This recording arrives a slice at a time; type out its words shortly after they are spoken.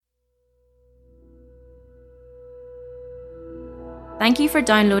Thank you for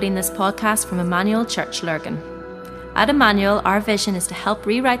downloading this podcast from Emmanuel Church Lurgan. At Emmanuel, our vision is to help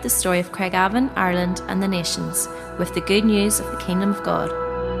rewrite the story of Craigavon, Ireland and the nations with the good news of the Kingdom of God.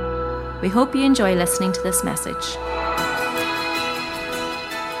 We hope you enjoy listening to this message.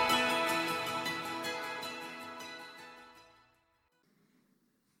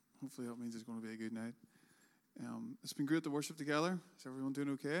 Hopefully that means it's going to be a good night. It's been great to worship together. Is everyone doing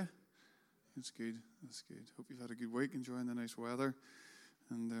okay? That's good. That's good. Hope you've had a good week, enjoying the nice weather.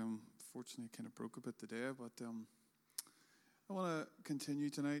 And fortunately, it kind of broke a bit today. But I want to continue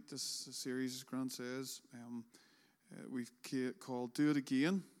tonight this series, as Grant says. We've called "Do It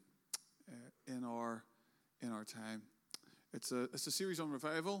Again" in our time. It's a series on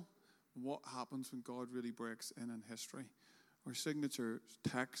revival. What happens when God really breaks in history? Our signature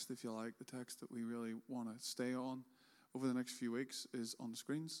text, if you like, the text that we really want to stay on over the next few weeks is on the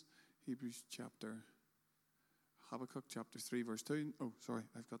screens. Habakkuk chapter 3, verse 2. Oh, sorry,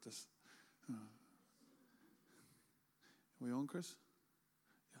 I've got this. Are we on, Chris?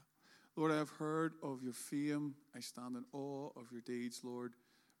 Yeah. Lord, I have heard of your fame. I stand in awe of your deeds, Lord.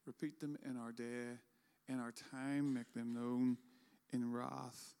 Repeat them in our day. In our time, make them known. In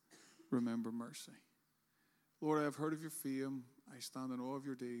wrath, remember mercy. Lord, I have heard of your fame. I stand in awe of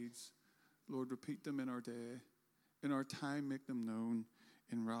your deeds. Lord, repeat them in our day. In our time, make them known.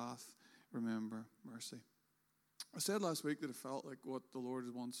 In wrath, remember mercy. I said last week that it felt like what the Lord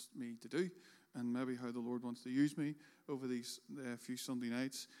wants me to do, and maybe how the Lord wants to use me over these few Sunday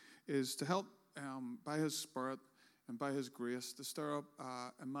nights, is to help by His Spirit and by His grace to stir up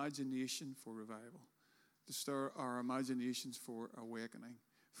imagination for revival, to stir our imaginations for awakening,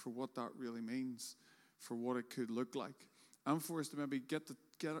 for what that really means, for what it could look like, and for us to maybe get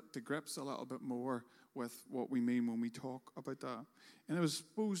to grips a little bit more with what we mean when we talk about that. And I was,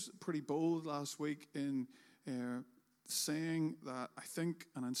 suppose, pretty bold last week in saying that I think,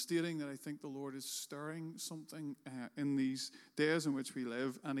 and in stating that I think the Lord is stirring something in these days in which we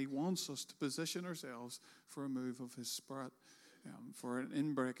live, and He wants us to position ourselves for a move of His Spirit, for an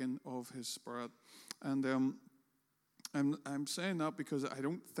inbreaking of His Spirit. And I'm saying that because I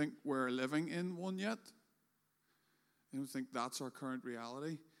don't think we're living in one yet. I don't think that's our current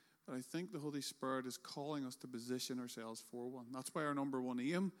reality. But I think the Holy Spirit is calling us to position ourselves for one. That's why our number one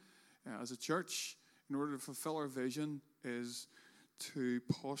aim as a church, in order to fulfill our vision, is to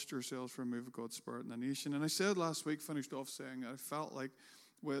posture ourselves for a move of God's Spirit in the nation. And I said last week, finished off saying, I felt like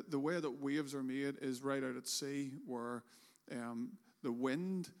the way that waves are made is right out at sea, where the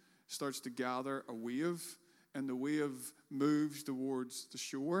wind starts to gather a wave, and the wave moves towards the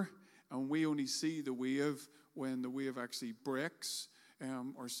shore, and we only see the wave when the wave actually breaks,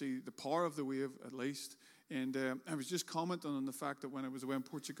 or see the power of the wave at least. And I was just commenting on the fact that when I was away in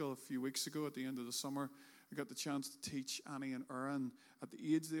Portugal a few weeks ago at the end of the summer, I got the chance to teach Annie and Aaron at the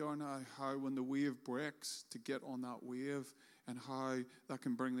age they are now how when the wave breaks to get on that wave and how that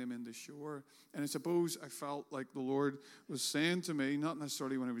can bring them into shore. And I suppose I felt like the Lord was saying to me, not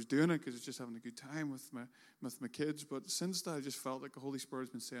necessarily when I was doing it because I was just having a good time with my kids, but since that I just felt like the Holy Spirit has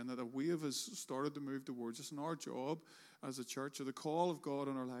been saying that a wave has started to move towards us, and our job as a church, or the call of God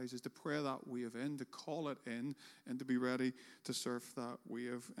in our lives, is to pray that wave in, to call it in, and to be ready to surf that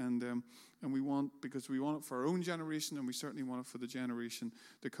wave. And we want, because we want it for our own generation, and we certainly want it for the generation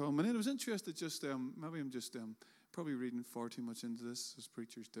to come. And it was interesting, just maybe I'm just probably reading far too much into this, as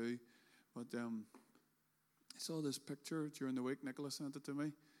preachers do, but I saw this picture during the week. Nicholas sent it to me.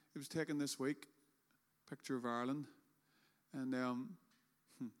 It was taken this week, picture of Ireland. And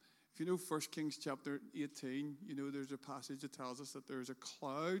if you know 1 Kings chapter 18, you know there's a passage that tells us that there's a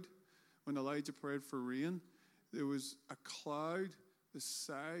cloud. When Elijah prayed for rain, there was a cloud the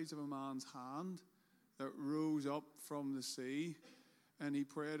size of a man's hand that rose up from the sea. And he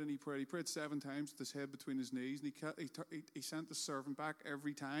prayed and he prayed. He prayed 7 times with his head between his knees. And he sent the servant back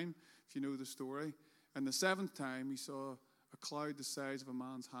every time, if you know the story. And the 7th time, he saw a cloud the size of a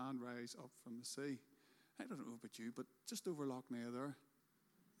man's hand rise up from the sea. I don't know about you, but just over Loch Ness there,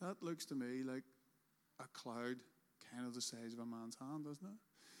 that looks to me like a cloud kind of the size of a man's hand, doesn't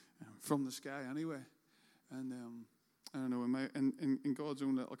it? From the sky anyway. And I don't know, in God's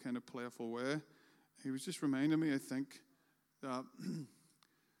own little kind of playful way, He was just reminding me, I think, that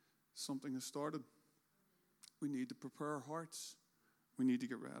something has started. We need to prepare our hearts. We need to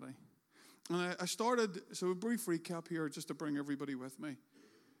get ready. And I started, so a brief recap here just to bring everybody with me.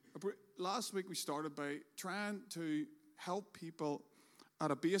 Last week we started by trying to help people at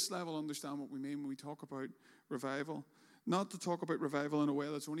a base level understand what we mean when we talk about revival. Not to talk about revival in a way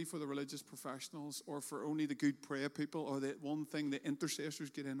that's only for the religious professionals or for only the good prayer people or the one thing the intercessors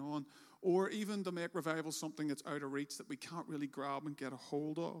get in on, or even to make revival something that's out of reach that we can't really grab and get a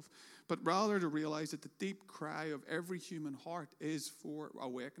hold of, but rather to realize that the deep cry of every human heart is for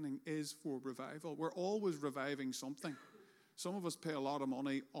awakening, is for revival. We're always reviving something. Some of us pay a lot of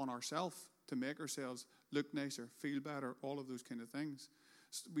money on ourselves to make ourselves look nicer, feel better, all of those kind of things.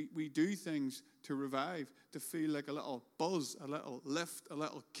 We do things to revive, to feel like a little buzz, a little lift, a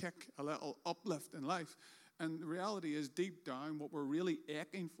little kick, a little uplift in life. And the reality is, deep down, what we're really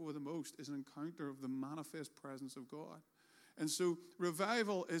aching for the most is an encounter of the manifest presence of God. And so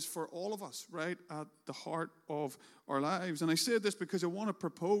revival is for all of us, right at the heart of our lives. And I said this because I want to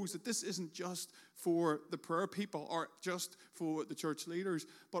propose that this isn't just for the prayer people or just for the church leaders,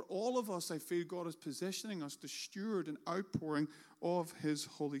 but all of us, I feel God is positioning us to steward an outpouring of His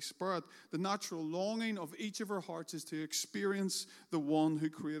Holy Spirit. The natural longing of each of our hearts is to experience the one who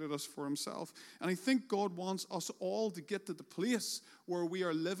created us for Himself. And I think God wants us all to get to the place where we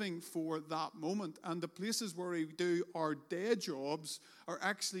are living for that moment. And the places where we do our day jobs are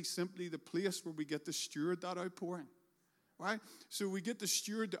actually simply the place where we get to steward that outpouring. Right? So we get to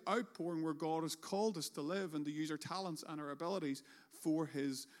steward the outpouring where God has called us to live and to use our talents and our abilities for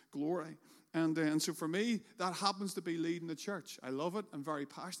His glory. And so for me, that happens to be leading the church. I love it. I'm very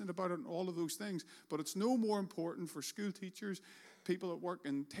passionate about it and all of those things. But it's no more important for school teachers, people that work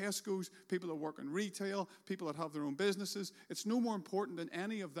in Tesco's, people that work in retail, people that have their own businesses. It's no more important than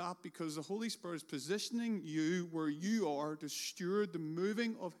any of that, because the Holy Spirit is positioning you where you are to steward the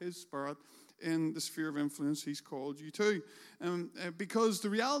moving of His Spirit in the sphere of influence He's called you to. Because the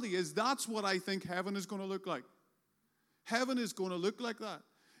reality is, that's what I think heaven is going to look like. Heaven is going to look like that.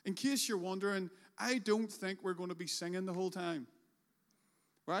 In case you're wondering, I don't think we're going to be singing the whole time.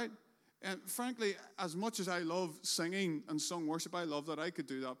 Right? And frankly, as much as I love singing and sung worship, I love that. I could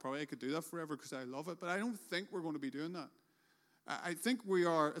do that. Probably I could do that forever because I love it. But I don't think we're going to be doing that. I think we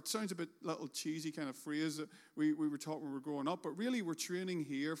are. It sounds a bit little cheesy kind of phrase that we were taught when we were growing up. But really, we're training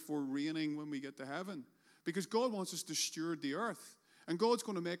here for reigning when we get to heaven. Because God wants us to steward the earth. And God's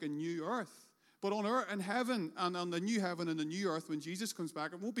going to make a new earth. But on earth and heaven, and on the new heaven and the new earth, when Jesus comes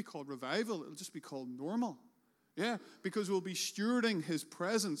back, it won't be called revival. It'll just be called normal. Yeah, because we'll be stewarding His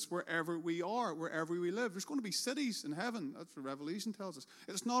presence wherever we are, wherever we live. There's going to be cities in heaven. That's what Revelation tells us.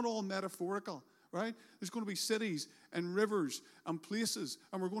 It's not all metaphorical, right? There's going to be cities and rivers and places,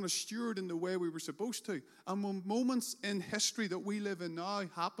 and we're going to steward in the way we were supposed to. And when moments in history that we live in now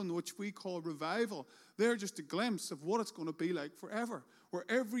happen, which we call revival, they're just a glimpse of what it's going to be like forever, where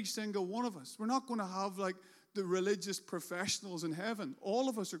every single one of us, we're not going to have like the religious professionals in heaven. All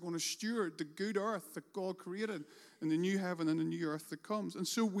of us are going to steward the good earth that God created in the new heaven and the new earth that comes. And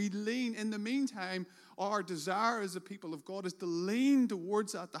so we lean. In the meantime, our desire as a people of God is to lean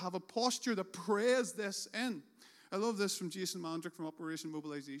towards that, to have a posture that prays this in. I love this from Jason Mandrick from Operation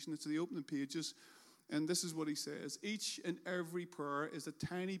Mobilization. It's in the opening pages. And this is what he says. Each and every prayer is a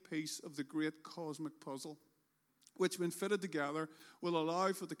tiny piece of the great cosmic puzzle, which when fitted together will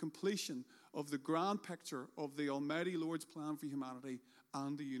allow for the completion of the grand picture of the Almighty Lord's plan for humanity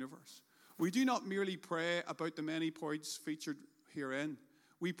and the universe. We do not merely pray about the many points featured herein.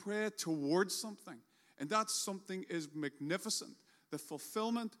 We pray towards something, and that something is magnificent, the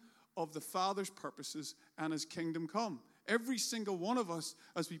fulfillment of the Father's purposes and His kingdom come. Every single one of us,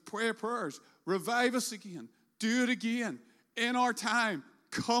 as we pray prayers, revive us again, do it again, in our time.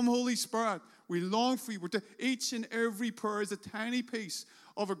 Come, Holy Spirit. We long for you. Each and every prayer is a tiny piece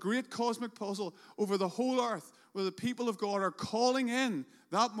of a great cosmic puzzle over the whole earth, where the people of God are calling in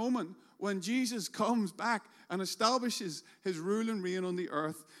that moment when Jesus comes back and establishes His rule and reign on the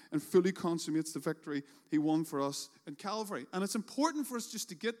earth and fully consummates the victory He won for us in Calvary. And it's important for us just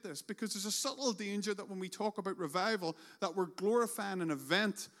to get this, because there's a subtle danger that when we talk about revival, that we're glorifying an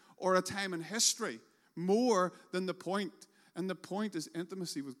event or a time in history more than the point. And the point is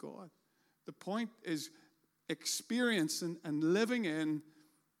intimacy with God. The point is experiencing and living in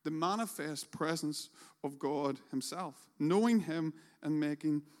the manifest presence of God Himself, knowing Him and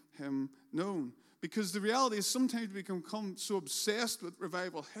making Him known. Because the reality is sometimes we can become so obsessed with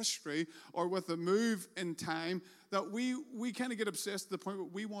revival history or with a move in time that we kind of get obsessed to the point where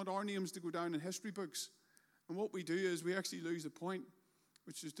we want our names to go down in history books. And what we do is we actually lose the point,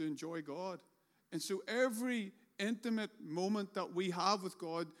 which is to enjoy God. And so every intimate moment that we have with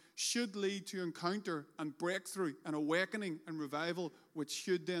God should lead to encounter and breakthrough and awakening and revival, which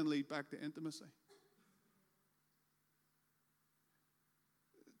should then lead back to intimacy.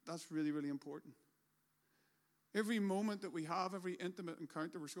 That's really, really important. Every moment that we have, every intimate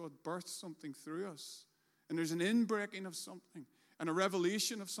encounter, we're sure it births something through us. And there's an inbreaking of something, and a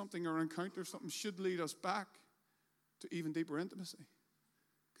revelation of something or an encounter of something should lead us back to even deeper intimacy.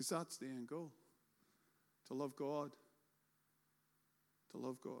 Because that's the end goal. To love God. To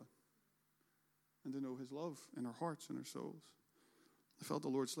love God. And to know his love in our hearts and our souls. I felt the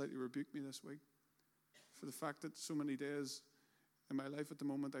Lord slightly rebuke me this week for the fact that so many days in my life at the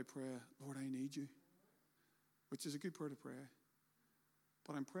moment I pray, Lord, I need you. Which is a good prayer to pray.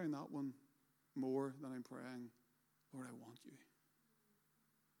 But I'm praying that one more than I'm praying, Lord, I want you.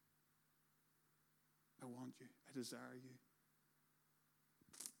 I want you. I desire you.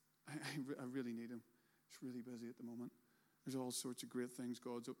 I really need him. It's really busy at the moment. There's all sorts of great things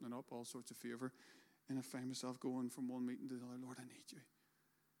God's opening up, all sorts of favor. And I find myself going from one meeting to the other, Lord, I need you.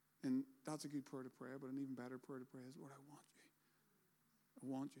 And that's a good prayer to pray, but an even better prayer to pray is, Lord, I want you. I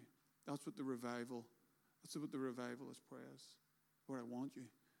want you. That's what the revivalist prays. Lord, I want you.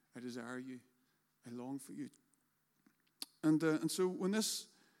 I desire you. I long for you. And so when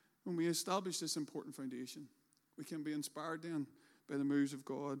we establish this important foundation, we can be inspired then by the moves of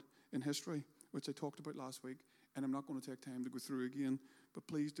God in history, which I talked about last week. And I'm not going to take time to go through again, but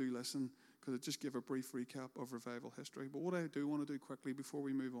please do listen, because I just give a brief recap of revival history. But what I do want to do quickly before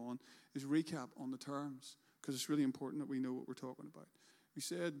we move on is recap on the terms, because it's really important that we know what we're talking about. We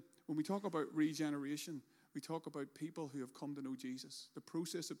said when we talk about regeneration, we talk about people who have come to know Jesus, the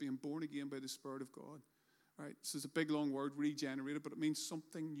process of being born again by the Spirit of God. Right? This is a big, long word, regenerated, but it means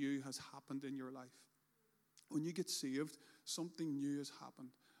something new has happened in your life. When you get saved, something new has happened.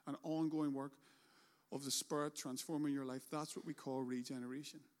 An ongoing work of the Spirit transforming your life. That's what we call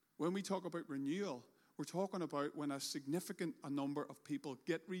regeneration. When we talk about renewal, we're talking about when a significant number of people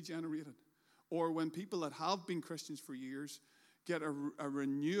get regenerated, or when people that have been Christians for years get a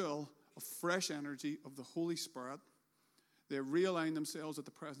renewal of fresh energy of the Holy Spirit. They realign themselves at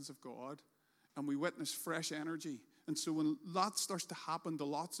the presence of God, and we witness fresh energy. And so when that starts to happen to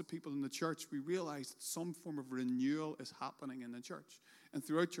lots of people in the church, we realize that some form of renewal is happening in the church. And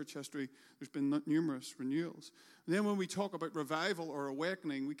throughout church history, there's been numerous renewals. And then when we talk about revival or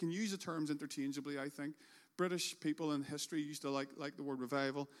awakening, we can use the terms interchangeably, I think. British people in history used to like the word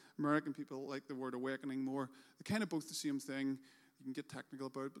revival. American people like the word awakening more. They're kind of both the same thing. You can get technical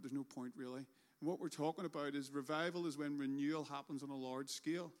about it, but there's no point really. And what we're talking about is revival is when renewal happens on a large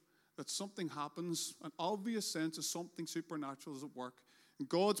scale. That something happens, an obvious sense of something supernatural is at work. And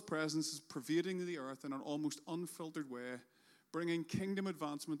God's presence is pervading the earth in an almost unfiltered way, bringing kingdom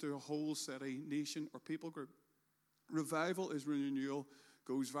advancement to a whole city, nation, or people group. Revival is when renewal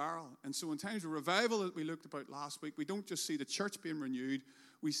goes viral. And so in times of revival that we looked about last week, we don't just see the church being renewed,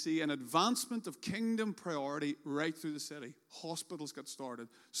 we see an advancement of kingdom priority right through the city. Hospitals get started,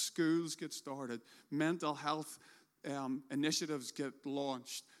 schools get started, mental health initiatives get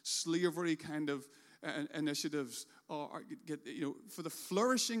launched, slavery kind of initiatives get, for the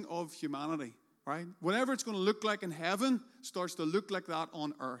flourishing of humanity, right? Whatever it's going to look like in heaven starts to look like that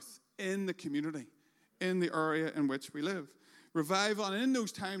on earth, in the community, in the area in which we live. Revival, and in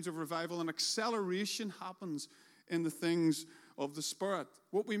those times of revival, an acceleration happens in the things of the Spirit.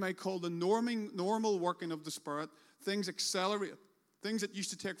 What we might call the normal working of the Spirit, things accelerate. Things that used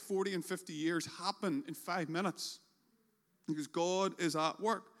to take 40 and 50 years happen in 5 minutes because God is at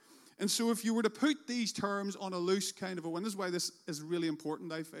work. And so if you were to put these terms on a loose kind of a one, this is why this is really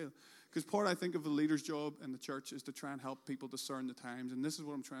important, I feel. Because part, I think, of the leader's job in the church is to try and help people discern the times. And this is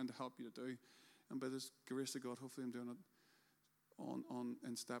what I'm trying to help you to do. And by this grace of God, hopefully I'm doing it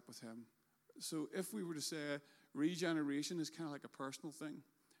in step with him. So if we were to say regeneration is kind of like a personal thing,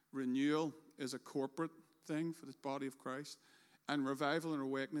 renewal is a corporate thing for the body of Christ, and revival and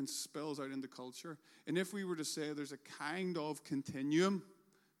awakening spills out into culture. And if we were to say there's a kind of continuum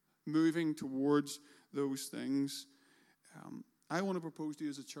moving towards those things, I want to propose to you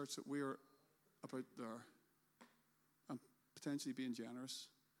as a church that we are about there and potentially being generous.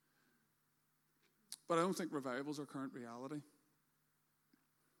 But I don't think revival's our current reality.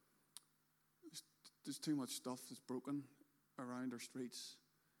 There's too much stuff that's broken around our streets.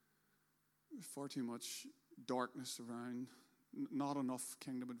 There's far too much darkness around. Not enough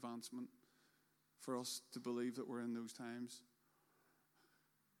kingdom advancement for us to believe that we're in those times.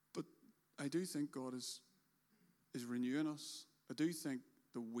 But I do think God is renewing us. I do think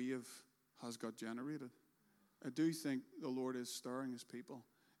the wave has got generated. I do think the Lord is stirring his people.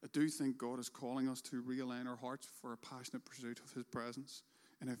 I do think God is calling us to realign our hearts for a passionate pursuit of his presence.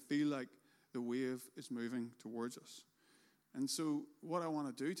 And I feel like the wave is moving towards us. And so what I want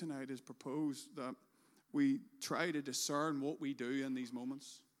to do tonight is propose that we try to discern what we do in these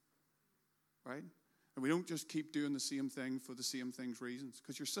moments, right? And we don't just keep doing the same thing for the same thing's reasons,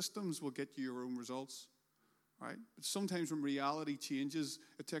 because your systems will get you your own results. right? But sometimes when reality changes,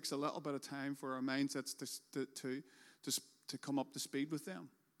 it takes a little bit of time for our mindsets to come up to speed with them.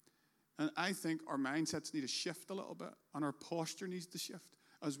 And I think our mindsets need to shift a little bit, and our posture needs to shift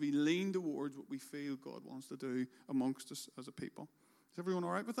as we lean towards what we feel God wants to do amongst us as a people. Is everyone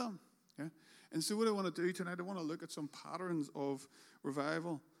all right with that? Yeah. And so what I want to do tonight, I want to look at some patterns of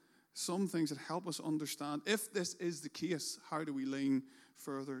revival, some things that help us understand, if this is the case, how do we lean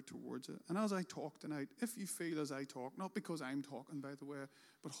further towards it? And as I talk tonight, if you feel as I talk, not because I'm talking, by the way,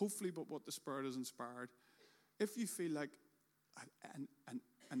 but hopefully but what the Spirit has inspired, if you feel like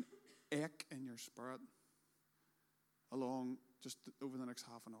an ache in your spirit along just over the next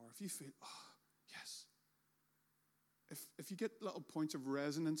half an hour, if you feel, yes, if you get little points of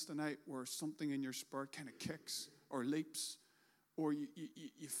resonance tonight where something in your spirit kind of kicks or leaps, or you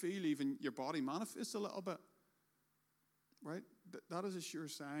feel even your body manifests a little bit, right? That is a sure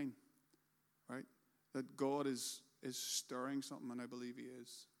sign, right? That God is stirring something, and I believe He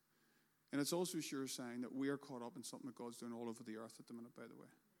is. And it's also a sure sign that we are caught up in something that God's doing all over the earth at the minute, by the way.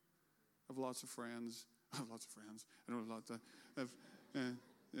 I have lots of friends. I don't have lots of,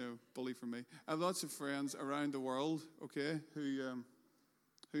 bully for me. I have lots of friends around the world, okay, who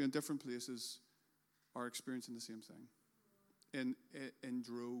in different places are experiencing the same thing. In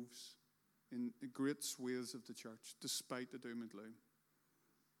droves, in great swathes of the church, despite the doom and gloom.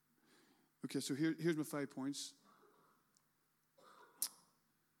 Okay, so here's my 5 points.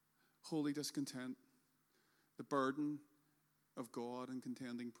 Holy discontent, the burden of God and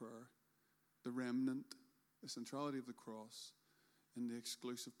contending prayer, the remnant, the centrality of the cross, and the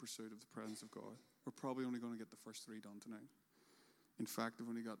exclusive pursuit of the presence of God. We're probably only going to get the first 3 done tonight. In fact, I've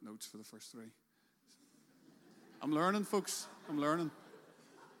only got notes for the first 3. I'm learning, folks. I'm learning.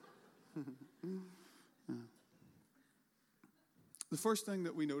 Yeah. The first thing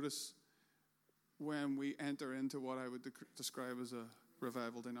that we notice when we enter into what I would describe as a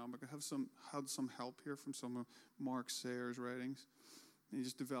revival dynamic, I have had some help here from some of Mark Sayer's writings. He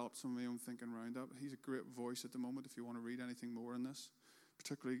just developed some of my own thinking around that. He's a great voice at the moment if you want to read anything more on this,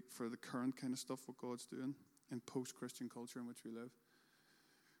 particularly for the current kind of stuff, what God's doing in post-Christian culture in which we live,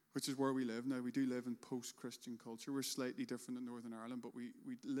 which is where we live now. We do live in post-Christian culture. We're slightly different in Northern Ireland, but we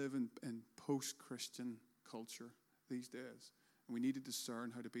live in post-Christian culture these days. And we need to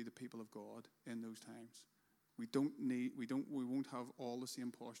discern how to be the people of God in those times. We won't have all the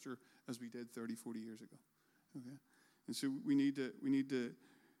same posture as we did 30, 40 years ago. Okay? And so we need to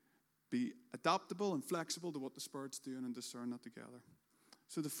be adaptable and flexible to what the Spirit's doing and discern that together.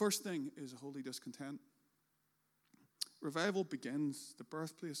 So the first thing is a holy discontent. Revival begins, the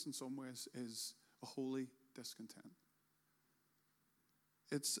birthplace in some ways is a holy discontent.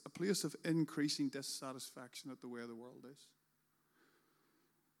 It's a place of increasing dissatisfaction at the way the world is.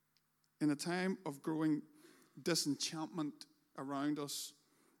 In a time of growing disenchantment around us,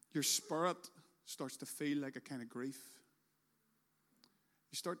 your spirit starts to feel like a kind of grief.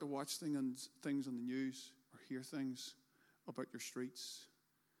 You start to watch things on the news or hear things about your streets,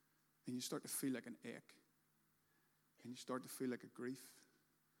 and you start to feel like an ache. And you start to feel like a grief.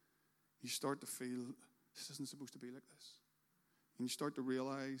 You start to feel, this isn't supposed to be like this. And you start to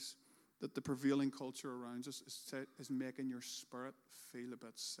realize that the prevailing culture around us is making your spirit feel a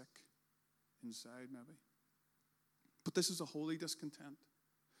bit sick inside, maybe. But this is a holy discontent.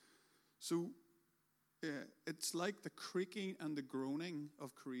 So it's like the creaking and the groaning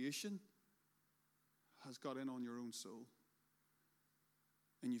of creation has got in on your own soul.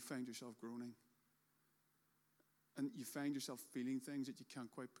 And you find yourself groaning. And you find yourself feeling things that you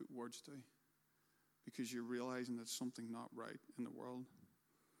can't quite put words to because you're realizing that something not right in the world.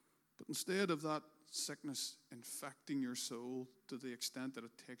 But instead of that sickness infecting your soul to the extent that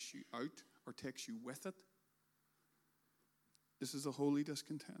it takes you out or takes you with it, this is a holy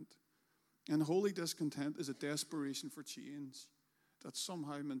discontent. And holy discontent is a desperation for change that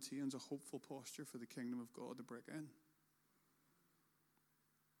somehow maintains a hopeful posture for the kingdom of God to break in.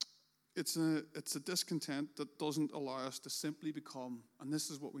 It's a discontent that doesn't allow us to simply become, and this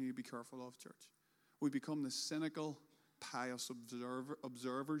is what we need to be careful of, church. We become the cynical, pious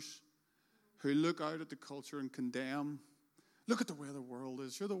observers who look out at the culture and condemn. Look at the way the world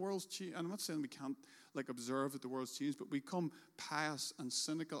is. Sure, the world's changed. And I'm not saying we can't observe that the world's changed, but we become pious and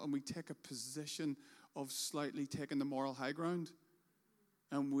cynical, and we take a position of slightly taking the moral high ground,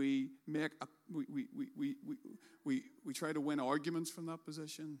 and we try to win arguments from that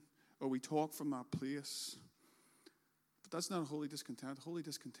position. Or we talk from that place. But that's not holy discontent. Holy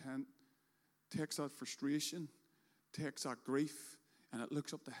discontent takes that frustration, takes that grief, and it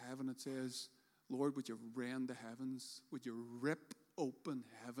looks up to heaven and says, Lord, would you rend the heavens? Would you rip open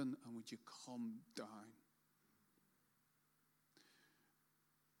heaven and would you come down?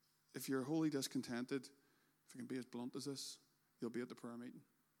 if you're wholly discontented, if you can be as blunt as this, you'll be at the prayer meeting.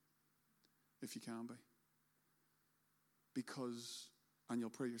 If you can be. And you'll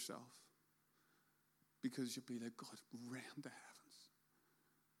pray yourself. Because you'll be like, God, rend the heavens.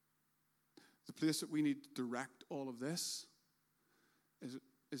 The place that we need to direct all of this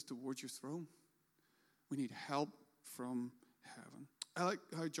is towards your throne. We need help from heaven. I like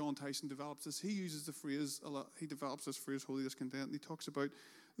how John Tyson develops this. He uses the phrase a lot. He develops this phrase, holy discontent, and he talks about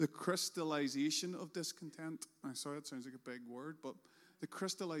the crystallization of discontent. I'm sorry, it sounds like a big word, but the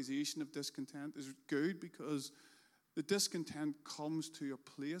crystallization of discontent is good because the discontent comes to a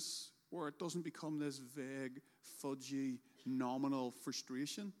place where it doesn't become this vague, fudgy, nominal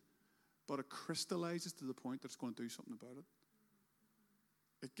frustration, but it crystallizes to the point that it's going to do something about it.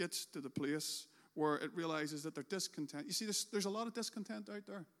 It gets to the place where it realizes that they're discontent. You see, there's a lot of discontent out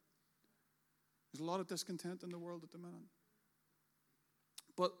there. There's a lot of discontent in the world at the minute.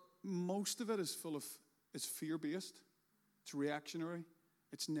 But most of it is it's fear-based, it's reactionary,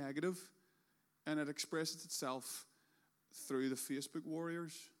 it's negative, and it expresses itself through the Facebook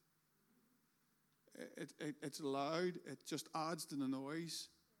warriors. It's loud, it just adds to the noise.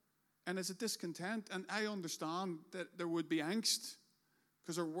 And it's a discontent, and I understand that there would be angst,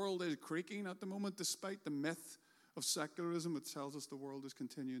 because our world is creaking at the moment, despite the myth of secularism that tells us the world is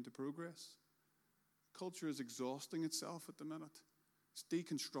continuing to progress. Culture is exhausting itself at the minute. It's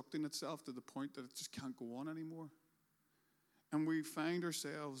deconstructing itself to the point that it just can't go on anymore. And we find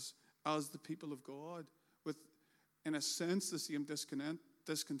ourselves as the people of God with, in a sense, the same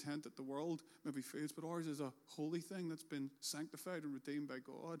discontent that the world maybe feels, but ours is a holy thing that's been sanctified and redeemed by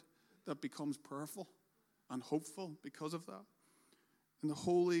God that becomes prayerful and hopeful because of that. And the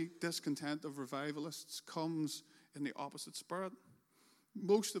holy discontent of revivalists comes in the opposite spirit.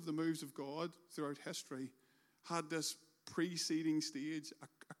 Most of the moves of God throughout history had this preceding stage,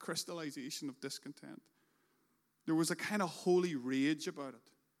 a crystallization of discontent. There was a kind of holy rage about it.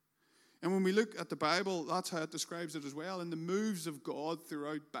 And when we look at the Bible, that's how it describes it as well. In the moves of God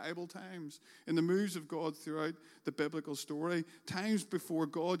throughout Bible times, in the moves of God throughout the biblical story, times before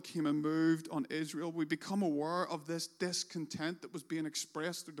God came and moved on Israel, we become aware of this discontent that was being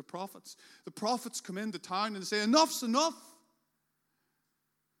expressed through the prophets. The prophets come into town and say, enough's enough.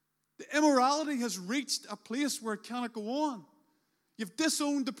 The immorality has reached a place where it cannot go on. You've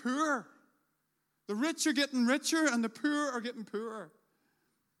disowned the poor. The rich are getting richer and the poor are getting poorer.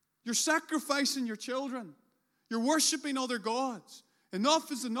 You're sacrificing your children. You're worshiping other gods.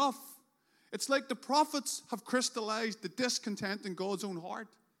 Enough is enough. It's like the prophets have crystallized the discontent in God's own heart.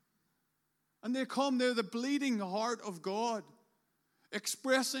 And they're the bleeding heart of God,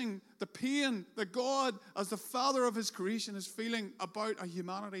 expressing the pain that God, as the Father of His creation, is feeling about a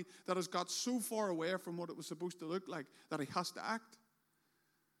humanity that has got so far away from what it was supposed to look like that He has to act.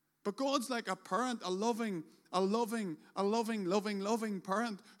 But God's like a parent, a loving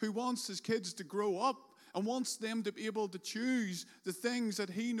parent who wants his kids to grow up and wants them to be able to choose the things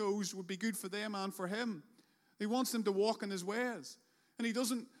that He knows would be good for them and for Him. He wants them to walk in His ways. And He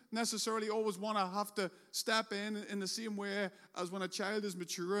doesn't necessarily always want to have to step in the same way as when a child is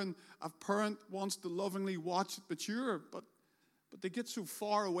mature and a parent wants to lovingly watch it mature. But they get so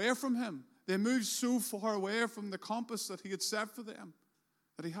far away from Him. They move so far away from the compass that He had set for them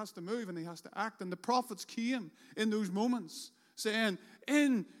that He has to move and He has to act. And the prophets came in those moments saying,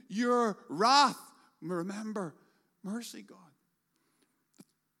 in your wrath, remember mercy, God.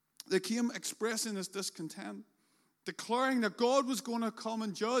 They came expressing this discontent, declaring that God was going to come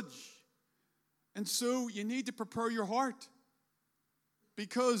and judge. And so you need to prepare your heart.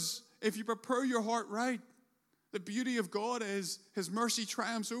 Because if you prepare your heart right, the beauty of God is His mercy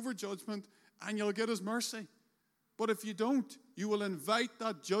triumphs over judgment and you'll get His mercy. But if you don't, you will invite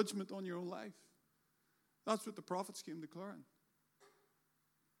that judgment on your own life. That's what the prophets came declaring.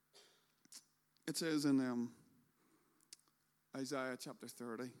 It says in Isaiah chapter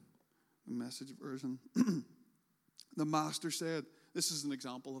 30, the Message version, the Master said, this is an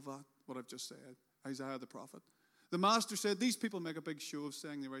example of that, what I've just said, Isaiah the prophet. The Master said, these people make a big show of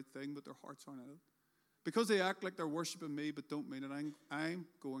saying the right thing, but their hearts aren't in it. Because they act like they're worshiping me, but don't mean it, I'm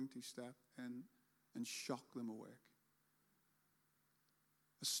going to step in and shock them awake.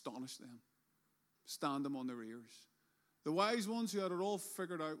 Astonish them. Stand them on their ears. The wise ones who had it all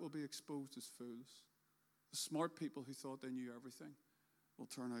figured out will be exposed as fools. The smart people who thought they knew everything will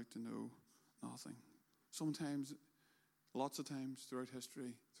turn out to know nothing. Sometimes, lots of times throughout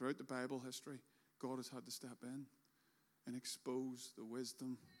history, throughout the Bible history, God has had to step in and expose the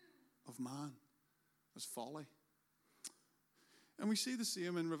wisdom of man as folly. And we see the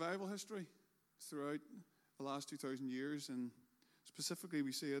same in revival history throughout the last 2,000 years, and Specifically,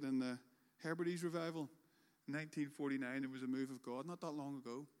 we see it in the Hebrides revival. In 1949, there was a move of God, not that long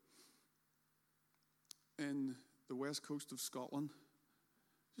ago, in the west coast of Scotland,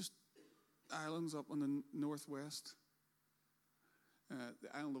 just islands up in the northwest.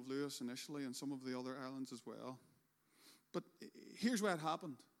 The island of Lewis initially, and some of the other islands as well. But here's why it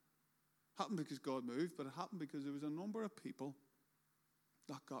happened. It happened because God moved, but it happened because there was a number of people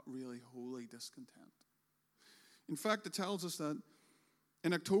that got really wholly discontent. In fact, it tells us that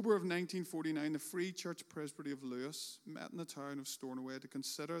in October of 1949, the Free Church Presbytery of Lewis met in the town of Stornoway to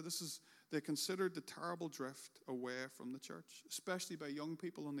consider, they considered the terrible drift away from the church, especially by young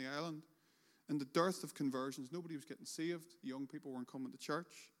people on the island, and the dearth of conversions. Nobody was getting saved. Young people weren't coming to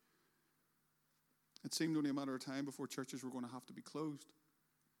church. It seemed only a matter of time before churches were going to have to be closed.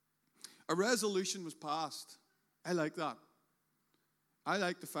 A resolution was passed. I like that. I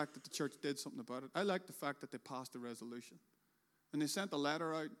like the fact that the church did something about it. I like the fact that they passed a resolution. And they sent a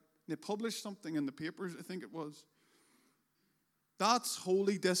letter out. And they published something in the papers, I think it was. That's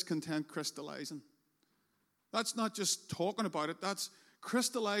holy discontent crystallizing. That's not just talking about it. That's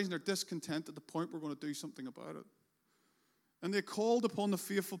crystallizing their discontent to the point we're going to do something about it. And they called upon the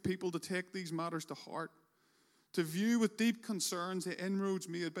faithful people to take these matters to heart, to view with deep concerns the inroads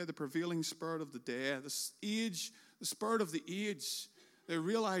made by the prevailing spirit of the day, the spirit of the age they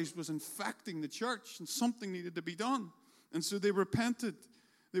realized was infecting the church, and something needed to be done. And so they repented.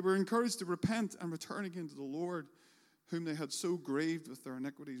 They were encouraged to repent and return again to the Lord, whom they had so grieved with their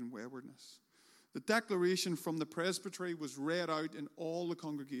iniquities and waywardness. The declaration from the presbytery was read out in all the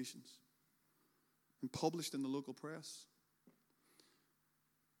congregations and published in the local press.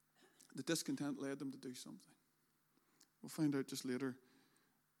 The discontent led them to do something. We'll find out just later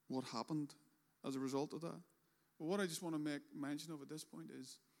what happened as a result of that. But what I just want to make mention of at this point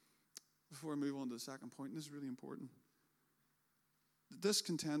is, before I move on to the second point, and this is really important, the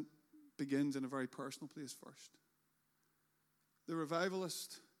discontent begins in a very personal place first. The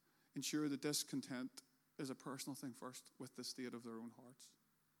revivalist ensure the discontent is a personal thing first with the state of their own hearts.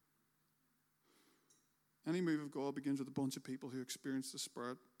 Any move of God begins with a bunch of people who experience the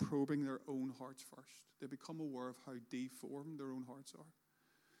Spirit probing their own hearts first. They become aware of how deformed their own hearts are.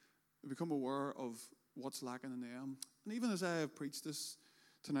 They become aware of what's lacking in them. And even as I have preached this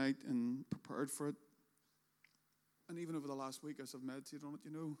tonight and prepared for it, and even over the last week as I've meditated on it,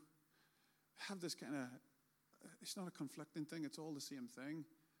 I have this kind of, it's not a conflicting thing, it's all the same thing.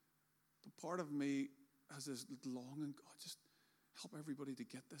 But part of me has this longing, God, just help everybody to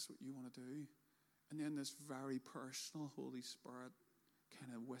get this, what you want to do. And then this very personal Holy Spirit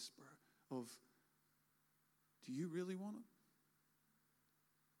kind of whisper of, do you really want it?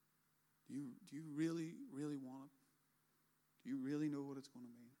 Do you really, really want it? Do you really know what it's going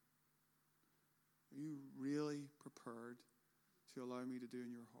to mean? Are you really prepared to allow me to do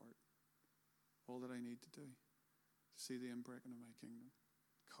in your heart all that I need to do to see the inbreaking of my kingdom?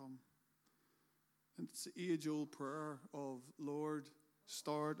 Come. And it's the age-old prayer of, Lord,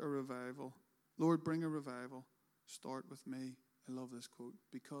 start a revival. Lord, bring a revival. Start with me. I love this quote,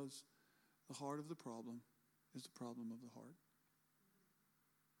 because the heart of the problem is the problem of the heart.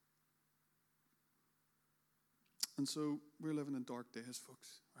 And so we're living in dark days,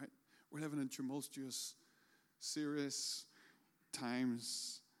 folks, right? We're living in tumultuous, serious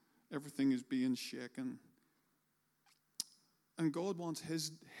times. Everything is being shaken. And God wants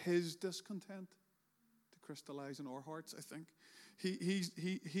his discontent to crystallize in our hearts, I think.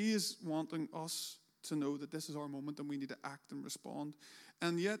 He is wanting us to know that this is our moment and we need to act and respond.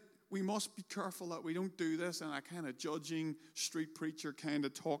 And yet we must be careful that we don't do this in a kind of judging, street preacher kind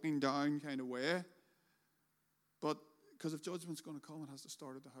of talking down kind of way. But because if judgment's going to come, it has to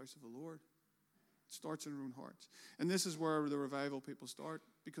start at the house of the Lord. It starts in our own hearts. And this is where the revival people start,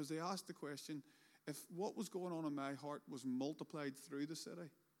 because they ask the question, if what was going on in my heart was multiplied through the city,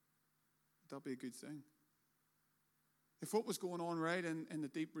 would that be a good thing? If what was going on right in the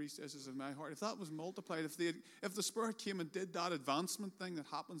deep recesses of my heart, if that was multiplied, if the Spirit came and did that advancement thing that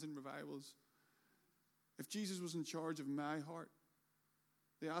happens in revivals, if Jesus was in charge of my heart,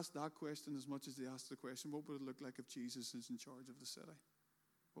 they asked that question as much as they asked the question, what would it look like if Jesus is in charge of the city?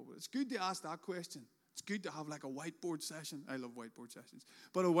 It's good to ask that question. It's good to have like a whiteboard session. I love whiteboard sessions.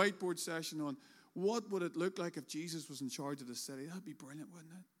 But a whiteboard session on what would it look like if Jesus was in charge of the city? That'd be brilliant,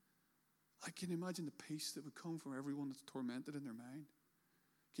 wouldn't it? Like, can you imagine the peace that would come from everyone that's tormented in their mind?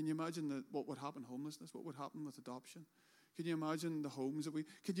 Can you imagine what would happen homelessness? What would happen with adoption? Can you imagine the homes that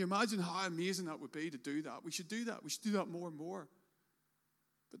can you imagine how amazing that would be to do that? We should do that. We should do that more and more.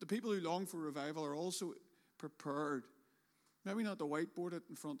 But the people who long for revival are also prepared. Maybe not to whiteboard it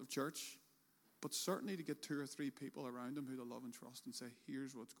in front of church, but certainly to get 2 or 3 people around him who to love and trust and say,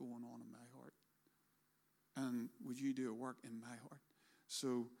 here's what's going on in my heart. And would you do a work in my heart?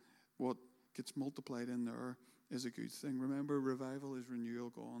 So what gets multiplied in there is a good thing. Remember, revival is renewal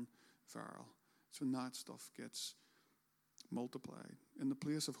gone viral. So when that stuff gets multiplied. In the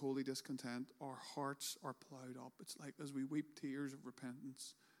place of holy discontent, our hearts are plowed up. It's like as we weep tears of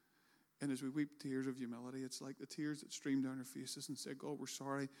repentance, and as we weep tears of humility, it's like the tears that stream down our faces and say, God, we're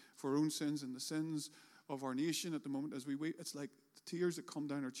sorry for our own sins and the sins of our nation at the moment. As we weep, it's like the tears that come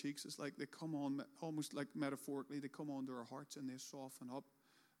down our cheeks. It's like they come on, almost like metaphorically, they come onto our hearts and they soften up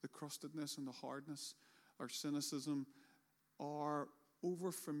the crustedness and the hardness, our cynicism, our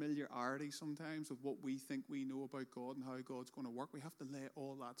over-familiarity sometimes with what we think we know about God and how God's going to work. We have to lay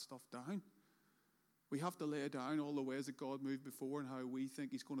all that stuff down. We have to lay down all the ways that God moved before and how we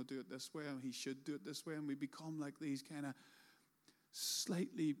think he's going to do it this way and he should do it this way. And we become like these kind of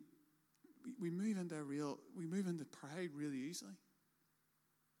slightly, we move into pride really easily.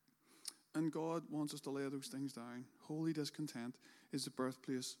 And God wants us to lay those things down. Holy discontent is the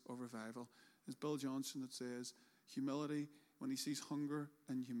birthplace of revival. It's Bill Johnson that says, humility, when he sees hunger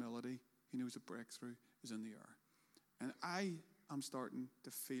and humility, he knows a breakthrough is in the air. And I am starting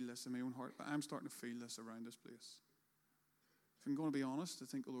to feel this in my own heart. I'm starting to feel this around this place. If I'm going to be honest, I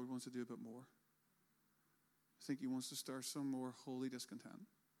think the Lord wants to do a bit more. I think he wants to stir some more holy discontent.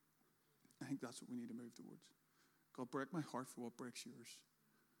 I think that's what we need to move towards. God, break my heart for what breaks yours.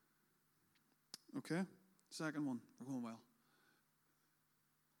 Okay? Second one. We're going well.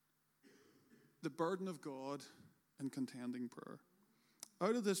 The burden of God and contending prayer.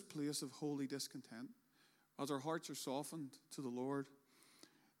 Out of this place of holy discontent, as our hearts are softened to the Lord,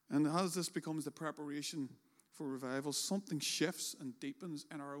 and as this becomes the preparation for revival, something shifts and deepens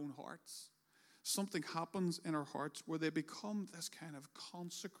in our own hearts. Something happens in our hearts where they become this kind of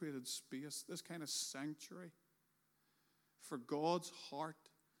consecrated space, this kind of sanctuary for God's heart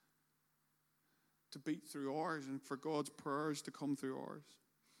to beat through ours and for God's prayers to come through ours.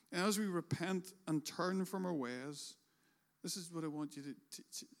 And as we repent and turn from our ways, this is what I want you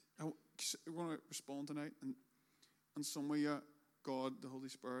to I want to respond tonight. And some of you, God, the Holy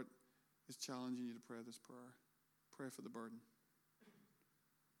Spirit, is challenging you to pray this prayer. Pray for the burden.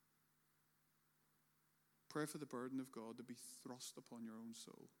 Pray for the burden of God to be thrust upon your own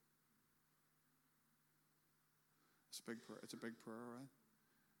soul. It's a big prayer. It's a big prayer, right?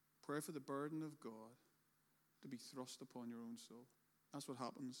 Pray for the burden of God to be thrust upon your own soul. That's what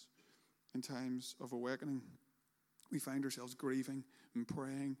happens in times of awakening. We find ourselves grieving and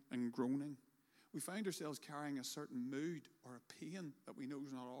praying and groaning. We find ourselves carrying a certain mood or a pain that we know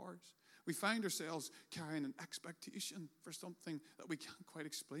is not ours. We find ourselves carrying an expectation for something that we can't quite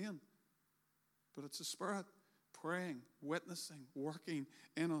explain. But it's the Spirit praying, witnessing, working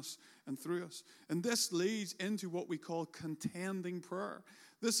in us and through us. And this leads into what we call contending prayer.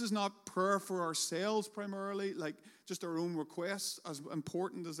 This is not prayer for ourselves primarily, like just our own requests, as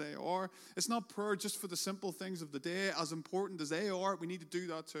important as they are. It's not prayer just for the simple things of the day, as important as they are. We need to do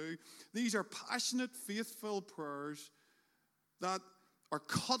that too. These are passionate, faithful prayers that are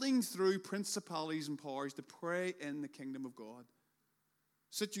cutting through principalities and powers to pray in the kingdom of God.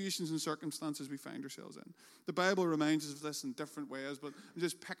 Situations and circumstances we find ourselves in. The Bible reminds us of this in different ways, but I'm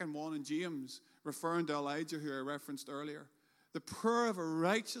just picking one in James, referring to Elijah, who I referenced earlier. The prayer of a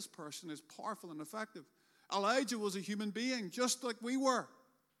righteous person is powerful and effective. Elijah was a human being, just like we were.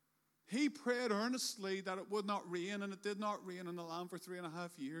 He prayed earnestly that it would not rain, and it did not rain in the land for 3.5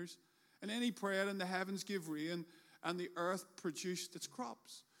 years. And then he prayed, and the heavens gave rain, and the earth produced its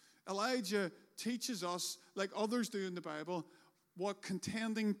crops. Elijah teaches us, like others do in the Bible, what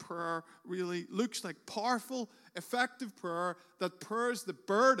contending prayer really looks like. Powerful, effective prayer that pours the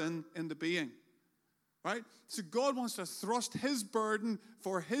burden into being. Right? So God wants to thrust his burden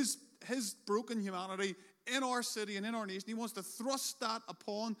for his broken humanity in our city and in our nation. He wants to thrust that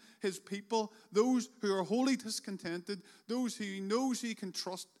upon his people, those who are wholly discontented, those who he knows he can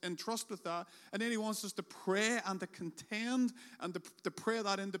entrust with that. And then he wants us to pray and to contend and to pray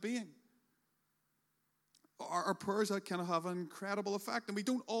that into being. Our prayers that kind of have an incredible effect. And we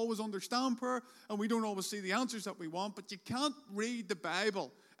don't always understand prayer, and we don't always see the answers that we want, but you can't read the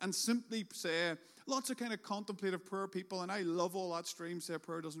Bible and simply say, lots of kind of contemplative prayer people, and I love all that stream, say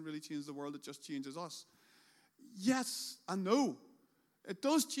prayer doesn't really change the world, it just changes us. Yes and no. It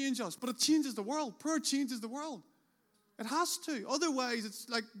does change us, but it changes the world. Prayer changes the world. It has to. Otherwise, it's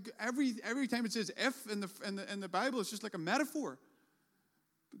like every time it says if in the Bible, it's just like a metaphor.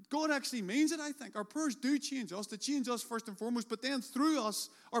 God actually means it, I think. Our prayers do change us. They change us first and foremost, but then through us,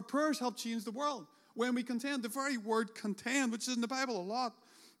 our prayers help change the world. When we contend, the very word contend, which is in the Bible a lot,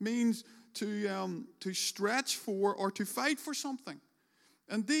 means to stretch for or to fight for something.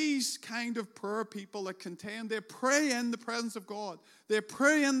 And these kind of prayer people that contend, they pray in the presence of God. They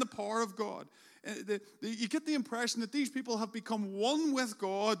pray in the power of God. You get the impression that these people have become one with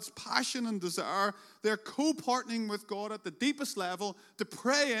God's passion and desire. They're co-partnering with God at the deepest level to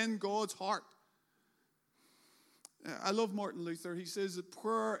pray in God's heart. I love Martin Luther. He says that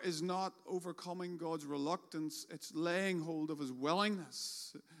prayer is not overcoming God's reluctance. It's laying hold of his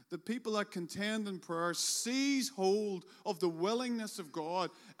willingness. The people that contend in prayer seize hold of the willingness of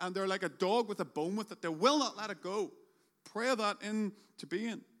God, and they're like a dog with a bone with it. They will not let it go. Pray that into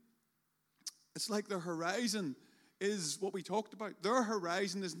being. It's like their horizon is what we talked about. Their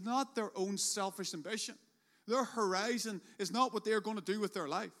horizon is not their own selfish ambition. Their horizon is not what they're going to do with their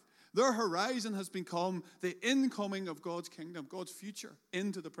life. Their horizon has become the incoming of God's kingdom, God's future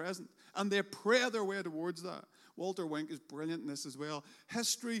into the present. And they pray their way towards that. Walter Wink is brilliant in this as well.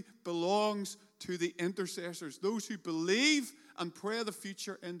 History belongs to the intercessors, those who believe and pray the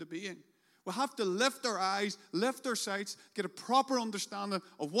future into being. We have to lift our eyes, lift our sights, get a proper understanding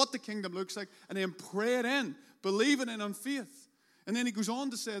of what the kingdom looks like, and then pray it in, believing in on faith. And then he goes on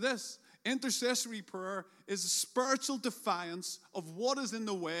to say this: intercessory prayer is a spiritual defiance of what is in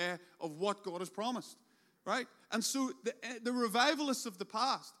the way of what God has promised, right? And so the revivalists of the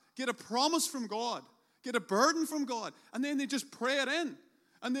past get a promise from God, get a burden from God, and then they just pray it in.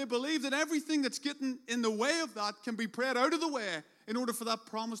 And they believe that everything that's getting in the way of that can be prayed out of the way in order for that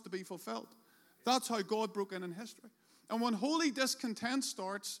promise to be fulfilled. That's how God broke in history. And when holy discontent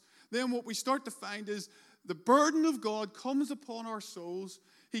starts, then what we start to find is the burden of God comes upon our souls.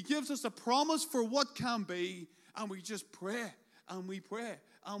 He gives us a promise for what can be, and we just pray, and we pray,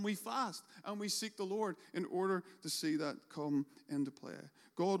 and we fast, and we seek the Lord in order to see that come into play.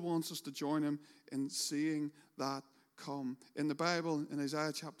 God wants us to join him in seeing that come. In the Bible, in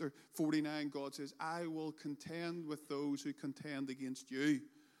Isaiah chapter 49, God says, I will contend with those who contend against you.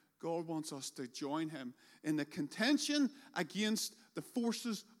 God wants us to join him in the contention against the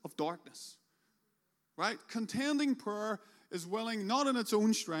forces of darkness. Right? Contending prayer is willing, not in its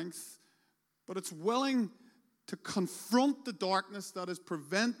own strength, but it's willing to confront the darkness that is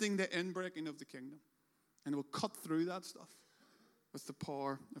preventing the inbreaking of the kingdom. And it will cut through that stuff with the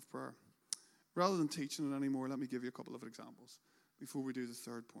power of prayer. Rather than teaching it anymore, let me give you a couple of examples before we do the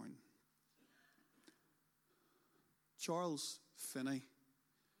third point. Charles Finney.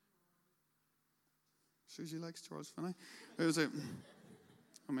 Susie likes Charles Finney. Who's it?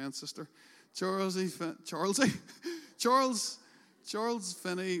 Oh, my sister. Charles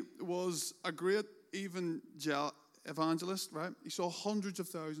Finney was a great evangelist, right? He saw hundreds of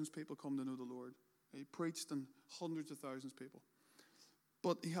thousands of people come to know the Lord. He preached in hundreds of thousands of people.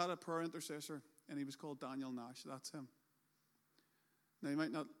 But he had a prayer intercessor, and he was called Daniel Nash. That's him. Now, you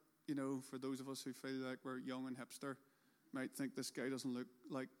might not, for those of us who feel like we're young and hipster, might think this guy doesn't look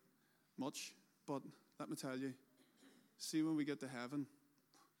like much. But let me tell you, see when we get to heaven,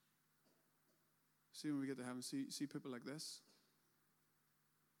 see people like this,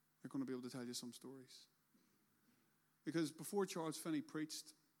 they're going to be able to tell you some stories. Because before Charles Finney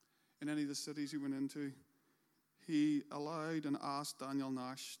preached in any of the cities he went into, he allowed and asked Daniel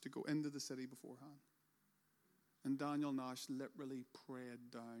Nash to go into the city beforehand. And Daniel Nash literally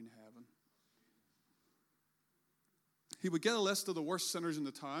prayed down heaven. He would get a list of the worst sinners in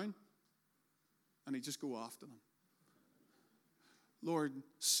the town, and he'd just go after them. Lord,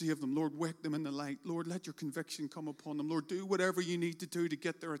 save them. Lord, wake them in the light. Lord, let your conviction come upon them. Lord, do whatever you need to do to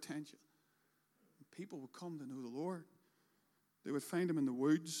get their attention. And people would come to know the Lord. They would find him in the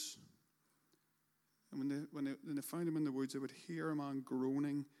woods. And when they found him in the woods, they would hear a man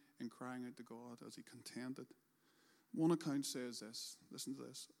groaning and crying out to God as he contended. One account says this. Listen to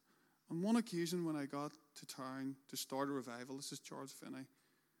this. On one occasion when I got to town to start a revival, this is Charles Finney,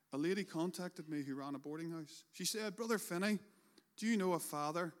 a lady contacted me who ran a boarding house. She said, Brother Finney, do you know a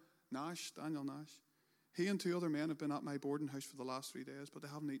father, Nash, Daniel Nash? He and 2 other men have been at my boarding house for the last 3 days, but they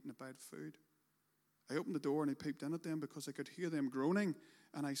haven't eaten a bite of food. I opened the door and I peeped in at them because I could hear them groaning,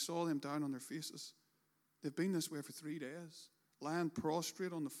 and I saw them down on their faces. They've been this way for 3 days, lying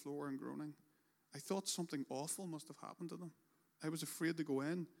prostrate on the floor and groaning. I thought something awful must have happened to them. I was afraid to go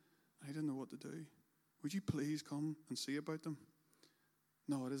in. I didn't know what to do. Would you please come and see about them?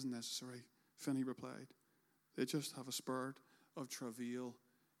 No, it isn't necessary, Finney replied. They just have a spirit of travail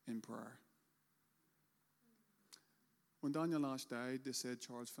in prayer. When Daniel Nash died, they said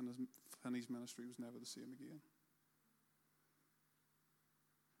Charles Finney's ministry was never the same again.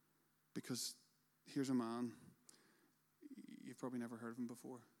 Because here's a man, you've probably never heard of him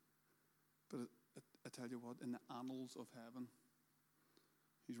before, but I tell you what, in the annals of heaven,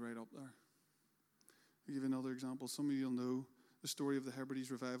 He's right up there. I'll give you another example. Some of you will know the story of the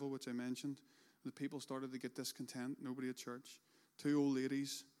Hebrides revival, which I mentioned. The people started to get discontent, nobody at church. 2 old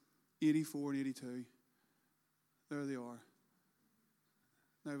ladies, 84 and 82. There they are.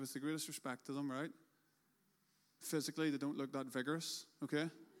 Now, with the greatest respect to them, right? Physically, they don't look that vigorous, okay?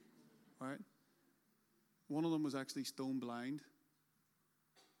 Right? One of them was actually stone blind.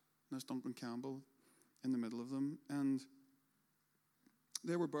 And that's Duncan Campbell in the middle of them. And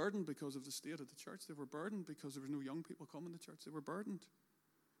they were burdened because of the state of the church. They were burdened because there was no young people coming to church. They were burdened.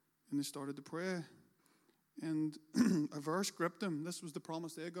 And they started to pray. And a verse gripped them. This was the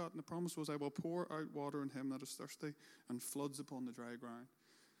promise they got. And the promise was, I will pour out water on him that is thirsty and floods upon the dry ground.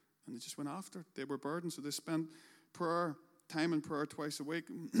 And they just went after it. They were burdened. So they spent time in prayer twice a week.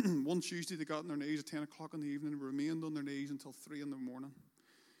 One Tuesday they got on their knees at 10 o'clock in the evening and remained on their knees until 3 in the morning.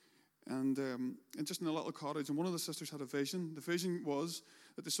 And just in a little cottage. And one of the sisters had a vision. The vision was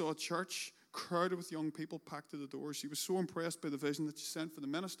that they saw a church crowded with young people packed to the doors. She was so impressed by the vision that she sent for the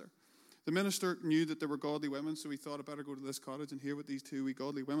minister. The minister knew that there were godly women, so he thought, I better go to this cottage and hear what these 2 wee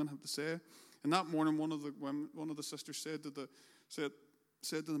godly women have to say. And that morning, one of the sisters said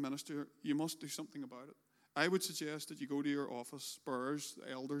to the minister, you must do something about it. I would suggest that you go to your office, bearers,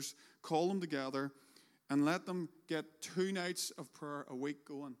 the elders, call them together, and let them get 2 nights of prayer a week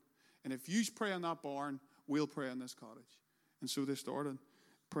going. And if you pray in that barn, we'll pray in this cottage. And so they started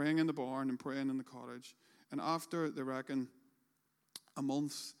praying in the barn and praying in the cottage. And after, they reckon, a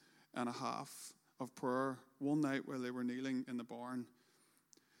month and a half of prayer, one night while they were kneeling in the barn,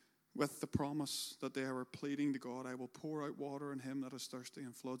 with the promise that they were pleading to God, I will pour out water on him that is thirsty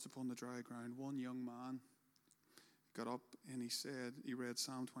and floods upon the dry ground. One young man got up and he read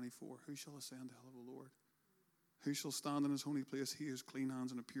Psalm 24, who shall ascend the hill of the Lord? Who shall stand in his holy place? He has clean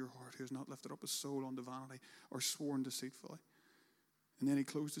hands and a pure heart, who has not lifted up his soul unto vanity or sworn deceitfully. And then he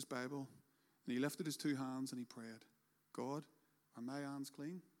closed his Bible and he lifted his 2 hands and he prayed, God, are my hands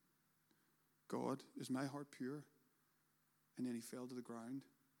clean? God, is my heart pure? And then he fell to the ground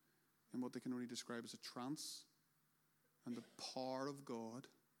in what they can only describe as a trance, and the power of God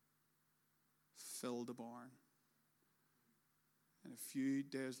filled the barn. And a few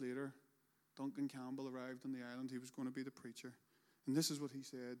days later, Duncan Campbell arrived on the island. He was going to be the preacher. And this is what he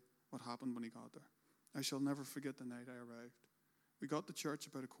said, what happened when he got there. I shall never forget the night I arrived. We got to church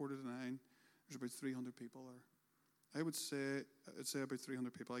about 9:15. There's about 300 people there. I'd say about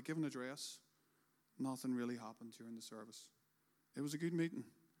 300 people. I gave an address. Nothing really happened during the service. It was a good meeting.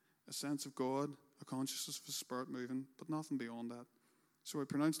 A sense of God, a consciousness of the Spirit moving, but nothing beyond that. So I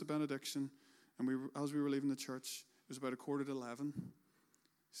pronounced the benediction, and as we were leaving the church, it was about 11:15.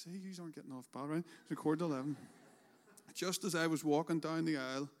 See, you aren't getting off bad, right? It was 11:15. Just as I was walking down the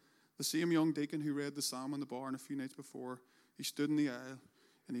aisle, the same young deacon who read the psalm in the barn a few nights before, he stood in the aisle,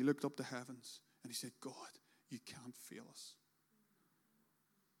 and he looked up to heavens, and he said, God, you can't fail us.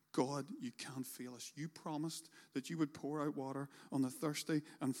 God, you can't fail us. You promised that you would pour out water on the thirsty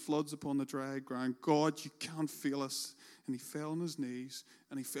and floods upon the dry ground. God, you can't fail us. And he fell on his knees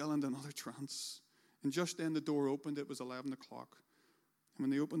and he fell into another trance. And just then the door opened. It was 11 o'clock. And when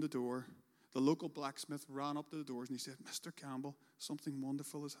they opened the door, the local blacksmith ran up to the doors and he said, Mr. Campbell, something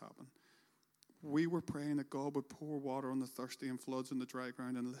wonderful has happened. We were praying that God would pour water on the thirsty and floods on the dry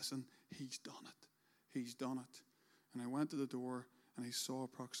ground. And listen, he's done it. He's done it. And I went to the door and he saw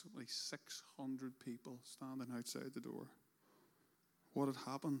approximately 600 people standing outside the door. What had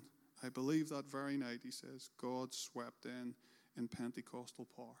happened? I believe that very night, he says, God swept in Pentecostal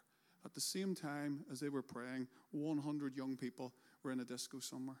power. At the same time as they were praying, 100 young people were in a disco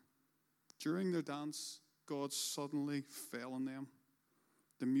somewhere. During their dance, God suddenly fell on them.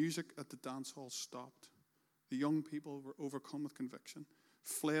 The music at the dance hall stopped. The young people were overcome with conviction,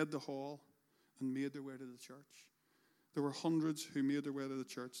 fled the hall, and made their way to the church. There were hundreds who made their way to the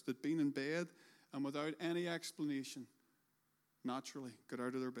church. They'd been in bed and without any explanation, naturally got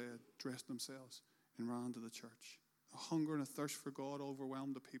out of their bed, dressed themselves, and ran to the church. A hunger and a thirst for God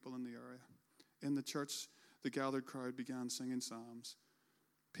overwhelmed the people in the area. In the church, the gathered crowd began singing psalms.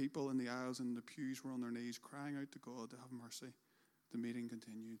 People in the aisles and the pews were on their knees, crying out to God to have mercy. The meeting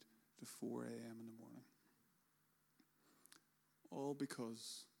continued to 4 a.m. in the morning. All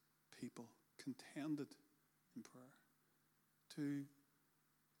because people contended in prayer. To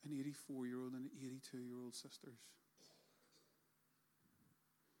an 84-year-old and an 82-year-old sisters.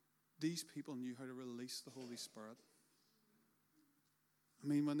 These people knew how to release the Holy Spirit. I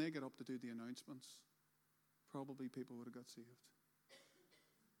mean, when they got up to do the announcements, probably people would have got saved.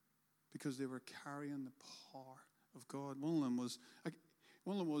 Because they were carrying the power of God. One of them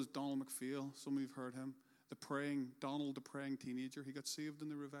was Donald McPhail. Some of you have heard him. Donald, the praying teenager. He got saved in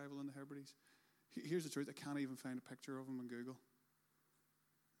the revival in the Hebrides. Here's the truth. I can't even find a picture of him on Google.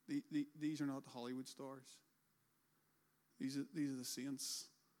 These are not Hollywood stars. These are the saints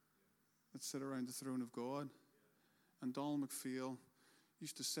that sit around the throne of God. And Donald McPhail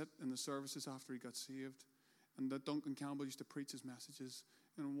used to sit in the services after he got saved. And that Duncan Campbell used to preach his messages.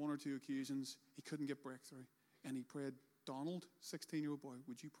 And on one or two occasions, he couldn't get breakthrough. And he prayed, Donald, 16-year-old boy,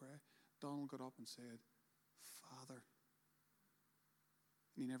 would you pray? Donald got up and said, Father.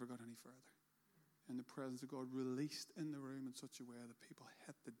 And he never got any further. And the presence of God released in the room in such a way that people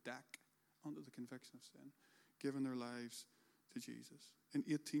hit the deck under the conviction of sin, giving their lives to Jesus. In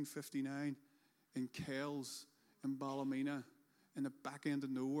 1859, in Kells, in Ballymena, in the back end of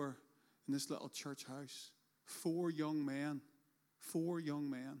nowhere, in this little church house, four young men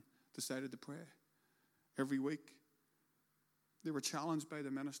decided to pray every week. They were challenged by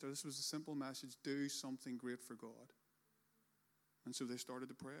the minister. This was a simple message: do something great for God. And so they started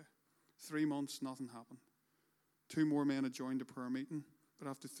to pray. 3 months, nothing happened. 2 more men had joined the prayer meeting, but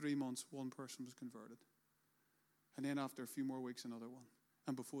after 3 months, one person was converted. And then after a few more weeks, another one.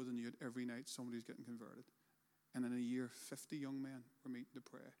 And before they knew it, every night somebody was getting converted. And in a year, 50 young men were meeting to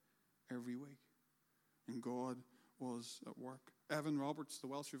pray every week. And God was at work. Evan Roberts, the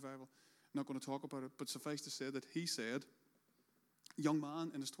Welsh revival, I'm not going to talk about it, but suffice to say that he said, young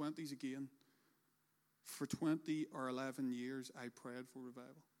man in his 20s again, for 20 or 11 years I prayed for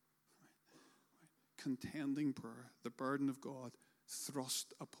revival. Contending prayer, the burden of God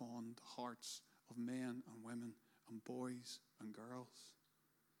thrust upon the hearts of men and women and boys and girls.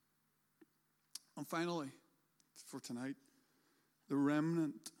 And finally, for tonight, the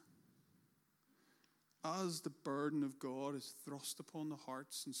remnant. As the burden of God is thrust upon the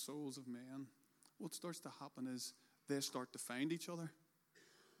hearts and souls of men, what starts to happen is they start to find each other.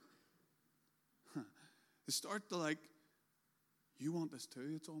 They start to you want this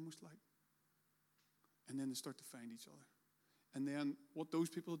too, it's almost like. And then they start to find each other. And then what those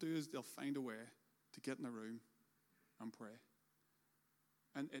people do is they'll find a way to get in a room and pray.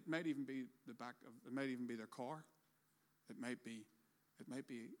 And it might even be it might even be their car. It might be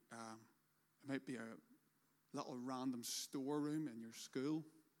a little random storeroom in your school.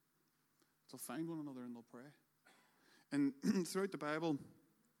 They'll find one another and they'll pray. And throughout the Bible,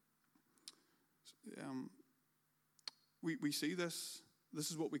 we see this. This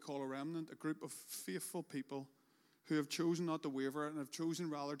is what we call a remnant, a group of faithful people who have chosen not to waver and have chosen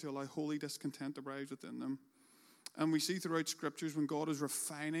rather to allow holy discontent to rise within them. And we see throughout scriptures when God is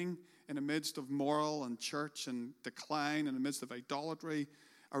refining in the midst of moral and church and decline, in the midst of idolatry,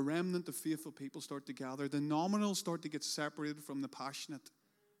 a remnant of faithful people start to gather. The nominal start to get separated from the passionate.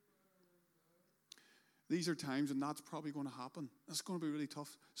 These are times, and that's probably going to happen. It's going to be really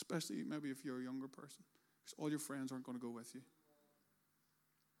tough, especially maybe if you're a younger person, because all your friends aren't going to go with you.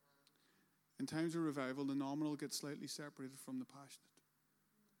 In times of revival, the nominal gets slightly separated from the passionate.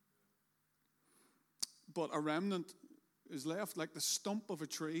 But a remnant is left like the stump of a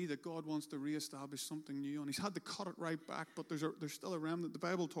tree that God wants to reestablish something new on. He's had to cut it right back, but there's still a remnant. The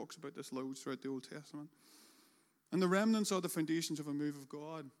Bible talks about this loads throughout the Old Testament. And the remnants are the foundations of a move of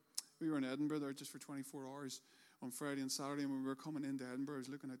God. We were in Edinburgh there just for 24 hours on Friday and Saturday, and when we were coming into Edinburgh, I was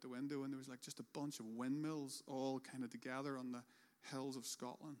looking out the window, and there was just a bunch of windmills all kind of together on the hills of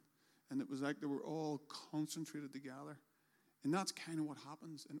Scotland. And it was like they were all concentrated together. And that's kind of what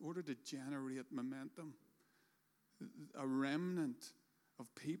happens in order to generate momentum. A remnant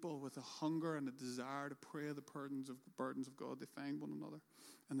of people with a hunger and a desire to pray the burdens of God, they find one another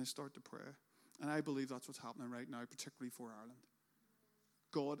and they start to pray. And I believe that's what's happening right now, particularly for Ireland.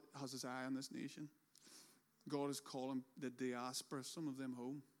 God has his eye on this nation. God is calling the diaspora, some of them,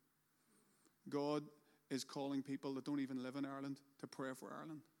 home. God is calling people that don't even live in Ireland to pray for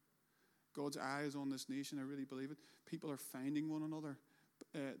Ireland. God's eye is on this nation. I really believe it. People are finding one another.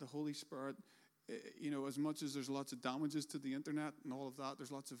 The Holy Spirit, as much as there's lots of damages to the internet and all of that,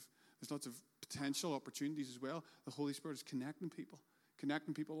 there's lots of potential opportunities as well. The Holy Spirit is connecting people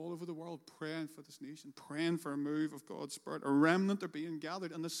all over the world, praying for this nation, praying for a move of God's Spirit. A remnant are being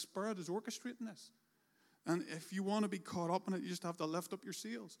gathered, and the Spirit is orchestrating this. And if you want to be caught up in it, you just have to lift up your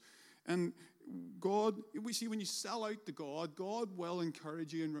sails. And God, we see when you sell out to God, God will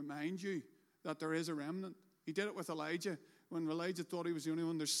encourage you and remind you that there is a remnant. He did it with Elijah when Elijah thought he was the only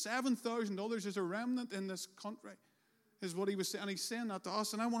one. There's 7,000 others. There's a remnant in this country, is what he was saying. And he's saying that to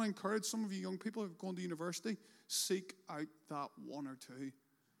us. And I want to encourage some of you young people who have gone to university, seek out that one or two.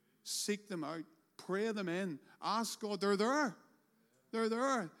 Seek them out. Pray them in. Ask God. They're there. They're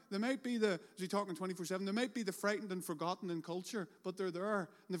there. They might be as we talking 24/7, they might be the frightened and forgotten in culture, but they're there. And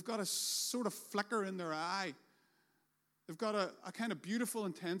they've got a sort of flicker in their eye. They've got a kind of beautiful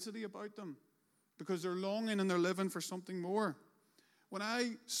intensity about them because they're longing and they're living for something more. When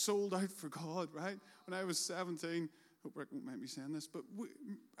I sold out for God, right, when I was 17, I hope Rick won't mind me saying this, but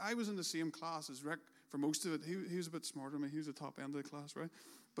I was in the same class as Rick for most of it. He was a bit smarter than me. He was the top end of the class, right?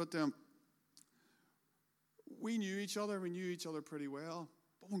 But we knew each other. We knew each other pretty well.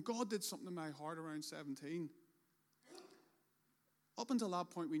 But when God did something in my heart around 17, up until that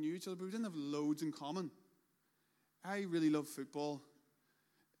point we knew each other, but we didn't have loads in common. I really loved football.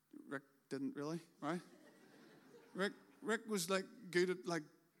 Rick didn't really, right? Rick was like good at like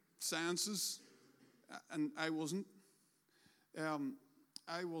sciences, and I wasn't.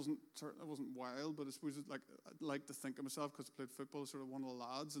 I wasn't wild, but I suppose I'd like to think of myself because I played football, sort of one of the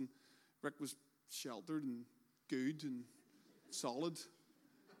lads, and Rick was sheltered and good and solid,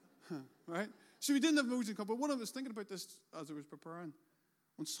 right? So we didn't have loads in common. But when I was thinking about this as I was preparing,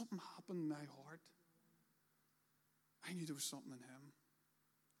 when something happened in my heart, I knew there was something in him.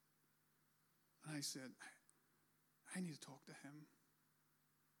 And I said, I need to talk to him.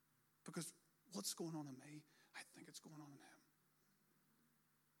 Because what's going on in me, I think it's going on in him.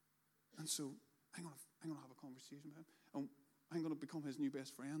 And so I'm going to have a conversation with him. And I'm going to become his new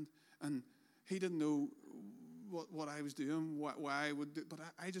best friend. And he didn't know what I was doing, why I would do, but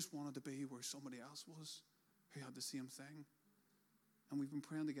I just wanted to be where somebody else was who had the same thing. And we've been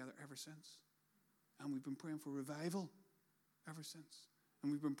praying together ever since. And we've been praying for revival ever since.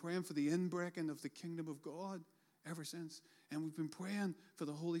 And we've been praying for the inbreaking of the kingdom of God ever since. And we've been praying for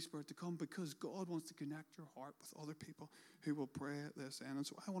the Holy Spirit to come because God wants to connect your heart with other people who will pray at this end. And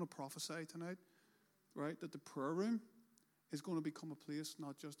so I want to prophesy tonight, right, that the prayer room is going to become a place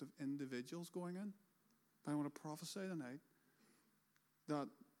not just of individuals going in, but I want to prophesy tonight that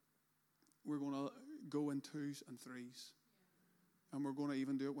we're going to go in 2s and 3s. And we're going to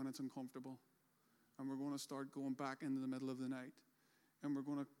even do it when it's uncomfortable. And we're going to start going back into the middle of the night. And we're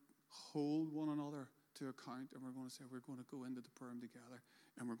going to hold one another to account. And we're going to say we're going to go into the prayer room together.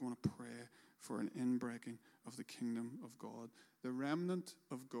 And we're going to pray for an inbreaking of the kingdom of God. The remnant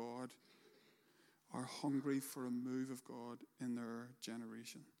of God are hungry for a move of God in their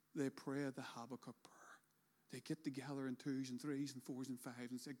generation. They pray the Habakkuk prayer. They get together in 2s and 3s and 4s and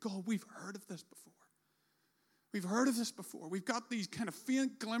 5s and say, God, we've heard of this before. We've heard of this before. We've got these kind of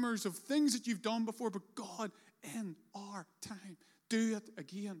faint glimmers of things that you've done before, but God, in our time, do it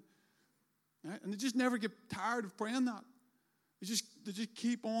again. Right? And they just never get tired of praying that. They just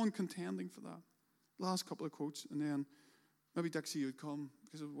keep on contending for that. Last couple of quotes, and then maybe Dixie, you'd come,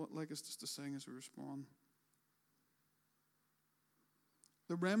 because I'd like us just to sing as we respond.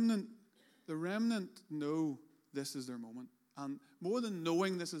 The remnant know this is their moment. And more than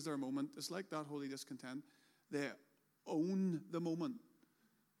knowing this is their moment, it's like that holy discontent. They own the moment.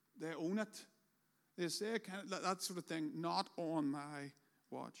 They own it. They say kind of that sort of thing, not on my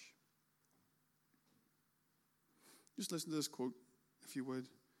watch. Just listen to this quote, if you would.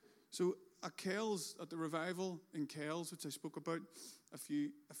 So at Kells, at the revival in Kells, which I spoke about a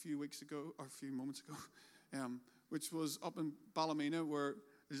few weeks ago, or a few moments ago, which was up in Ballymena, where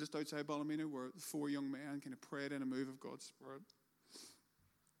it's just outside Ballymena, where 4 young men kind of prayed in a move of God's Spirit.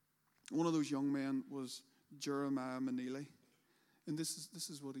 One of those young men was Jeremiah Manili. And this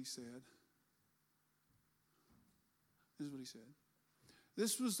is what he said. This is what he said.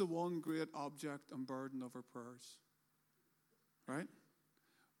 This was the one great object and burden of our prayers. Right?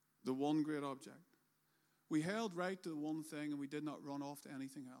 The one great object. We held right to the one thing and we did not run off to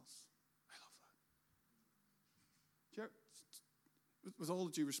anything else. I love that. With all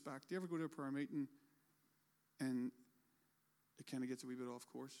due respect, do you ever go to a prayer meeting and it kind of gets a wee bit off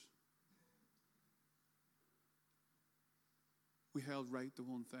course? We held right to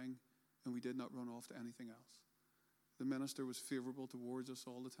one thing and we did not run off to anything else. The minister was favorable towards us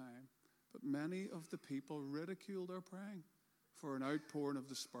all the time, but many of the people ridiculed our praying for an outpouring of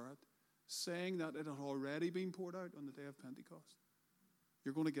the Spirit, saying that it had already been poured out on the day of Pentecost.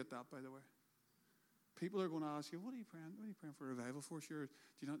 You're going to get that, by the way. People are going to ask you, what are you praying? What are you praying for revival for? Sure, do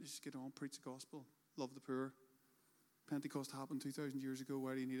you not just get on, preach the gospel, love the poor? Pentecost happened 2,000 years ago.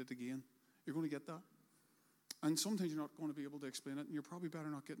 Why do you need it again? You're going to get that. And sometimes you're not going to be able to explain it, and you're probably better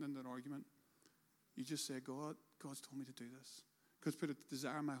not getting into an argument. You just say, God's told me to do this. God's put a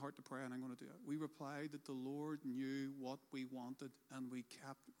desire in my heart to pray, and I'm going to do it. We replied that the Lord knew what we wanted, and we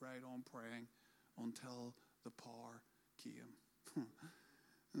kept right on praying until the power came.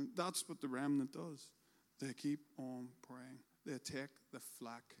 And that's what the remnant does. They keep on praying. They take the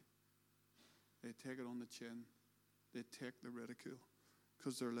flack. They take it on the chin. They take the ridicule.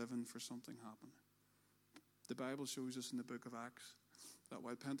 because they're living for something happening. The Bible shows us in the book of Acts that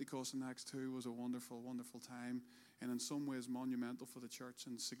while Pentecost in Acts 2 was a wonderful, wonderful time, and in some ways monumental for the church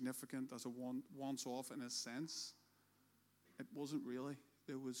and significant as a once-off in a sense, it wasn't really.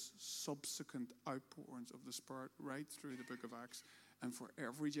 There was subsequent outpourings of the Spirit right through the book of Acts, and for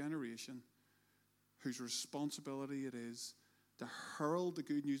every generation whose responsibility it is to herald the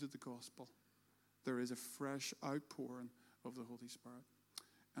good news of the gospel, there is a fresh outpouring of the Holy Spirit.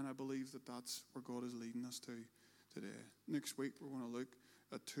 And I believe that that's where God is leading us to today. Next week, we're going to look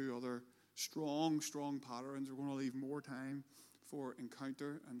at two other strong patterns. We're going to leave more time for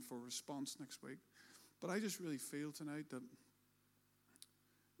encounter and for response next week. But I just really feel tonight that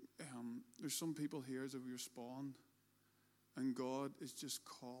there's some people here as we respond, and God is just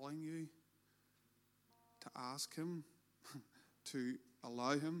calling you to ask Him, to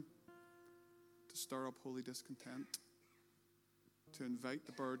allow Him to stir up holy discontent, to invite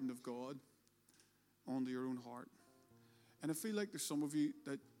the burden of God onto your own heart. And I feel like there's some of you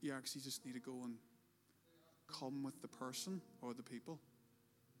that you actually just need to go and come with the person or the people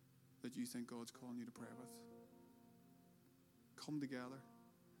that you think God's calling you to pray with. Come together.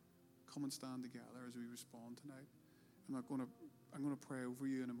 Come and stand together as we respond tonight. I'm going to pray over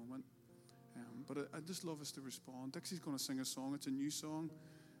you in a moment. But I'd just love us to respond. Dixie's going to sing a song. It's a new song.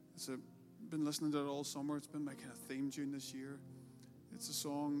 I've been listening to it all summer. It's been my kind of theme tune this year. It's a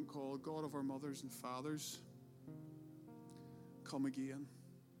song called God of Our Mothers and Fathers. Come again.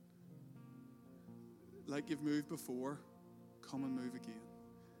 Like you've moved before, come and move again.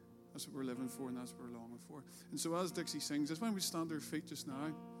 That's what we're living for, and that's what we're longing for. And so as Dixie sings this, why don't we stand to our feet just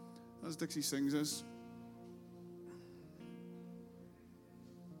now? As Dixie sings this.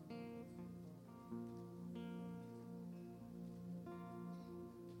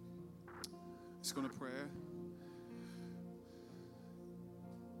 He's going to pray.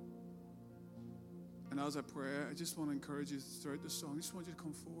 And as I pray, I just want to encourage you throughout this song. I just want you to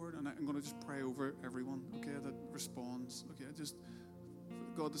come forward, and I'm going to just pray over everyone, okay, that responds. Okay, just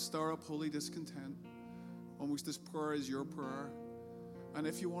God to stir up holy discontent. Almost this prayer is your prayer. And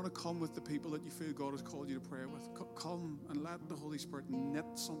if you want to come with the people that you feel God has called you to pray with, come and let the Holy Spirit knit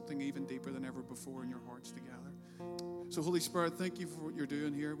something even deeper than ever before in your hearts together. So Holy Spirit, thank you for what you're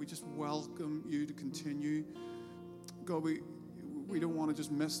doing here. We just welcome you to continue. God, we don't want to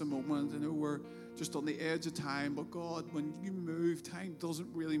just miss a moment. I know we're just on the edge of time, but God, when you move, time doesn't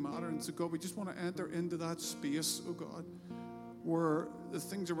really matter. And so God, we just want to enter into that space, oh God, where the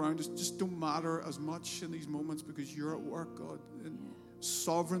things around us just don't matter as much in these moments because you're at work, God, in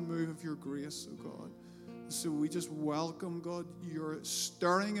sovereign move of your grace, oh God. So we just welcome, God, your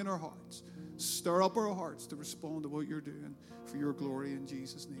stirring in our hearts. Stir up our hearts to respond to what you're doing for your glory in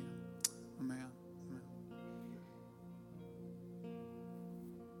Jesus' name. Amen.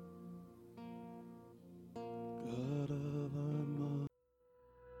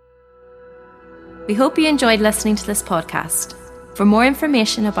 We hope you enjoyed listening to this podcast. For more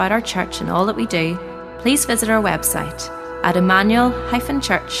information about our church and all that we do, please visit our website at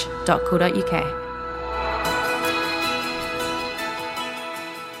emmanuel-church.co.uk.